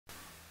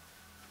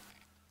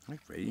Hi,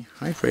 Freddie.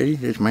 Hi, Freddie.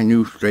 This is my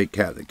new stray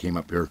cat that came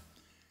up here.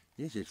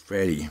 This is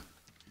Freddie.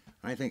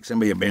 I think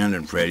somebody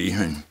abandoned Freddie,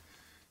 and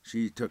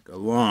she took a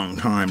long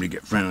time to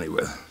get friendly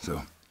with.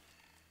 So,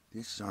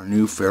 this is our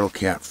new feral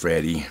cat,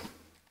 Freddie.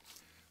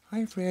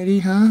 Hi,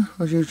 Freddie, huh?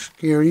 Was you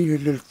scary? Your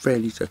little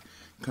Freddie's a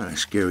kind of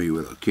scary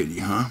little kitty,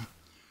 huh?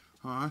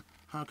 Huh?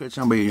 How could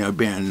somebody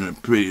abandon a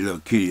pretty little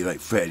kitty like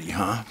Freddie,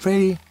 huh?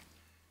 Freddie?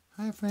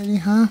 Hi, Freddie,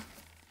 huh?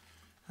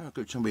 How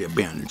could somebody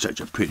abandon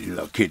such a pretty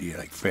little kitty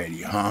like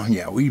Freddie, huh?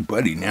 Yeah, we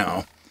buddy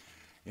now.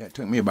 Yeah, it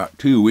took me about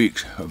 2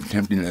 weeks of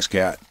tempting this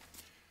cat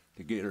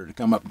to get her to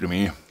come up to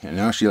me, and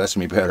now she lets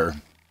me pet her.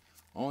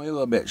 Only a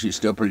little bit. She's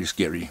still pretty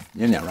scary.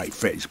 Isn't that right?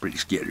 Freddie's pretty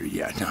scary,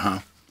 yeah, huh?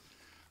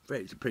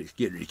 Freddie's a pretty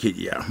scary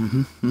kitty, yeah.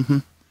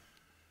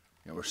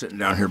 Yeah, we're sitting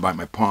down here by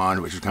my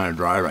pond, which is kind of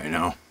dry right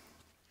now.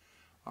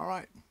 All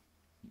right.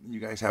 You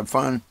guys have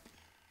fun.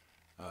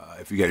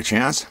 If you get a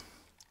chance,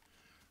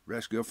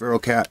 rescue a feral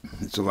cat.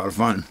 It's a lot of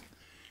fun.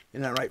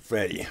 Isn't that right,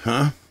 Freddie?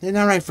 Huh? Isn't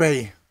that right,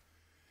 Freddie?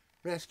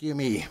 Rescue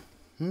me.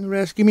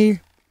 Rescue me?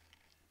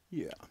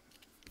 Yeah.